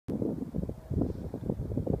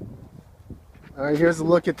Alright, here's a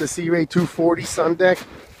look at the Searay 240 sun deck.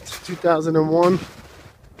 It's 2001.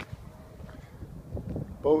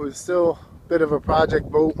 Boat is still a bit of a project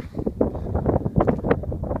boat.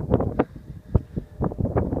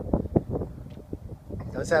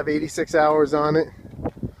 Does have 86 hours on it.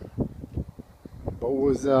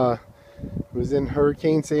 Boat was in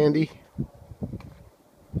Hurricane Sandy.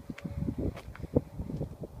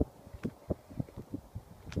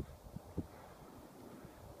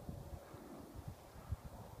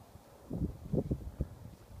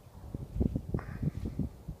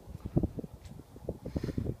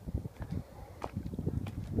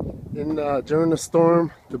 During the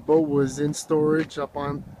storm, the boat was in storage up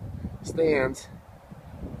on stands.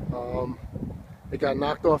 It got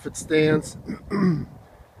knocked off its stands.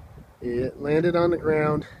 It landed on the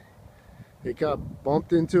ground. It got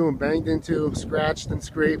bumped into and banged into, scratched and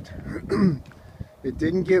scraped. It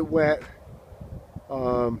didn't get wet.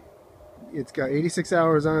 It's got 86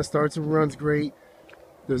 hours on it, starts and runs great.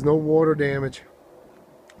 There's no water damage,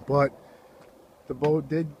 but the boat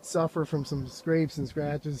did suffer from some scrapes and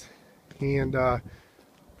scratches, and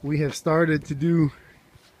we have started to do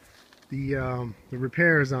the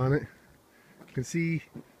repairs on it. You can see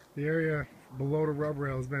the area below the rub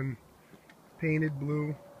rail has been painted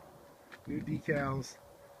blue, new decals,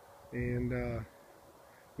 and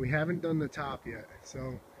we haven't done the top yet,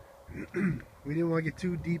 so we didn't want to get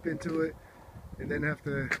too deep into it and then have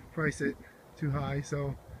to price it too high.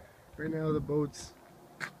 So right now the boat's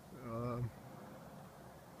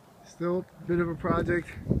still a bit of a project.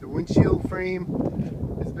 The windshield frame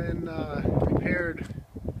has been repaired,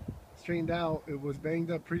 straightened out. It was banged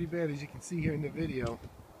up pretty bad, as you can see here in the video.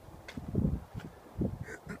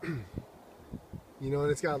 You know,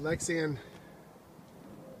 and it's got Lexan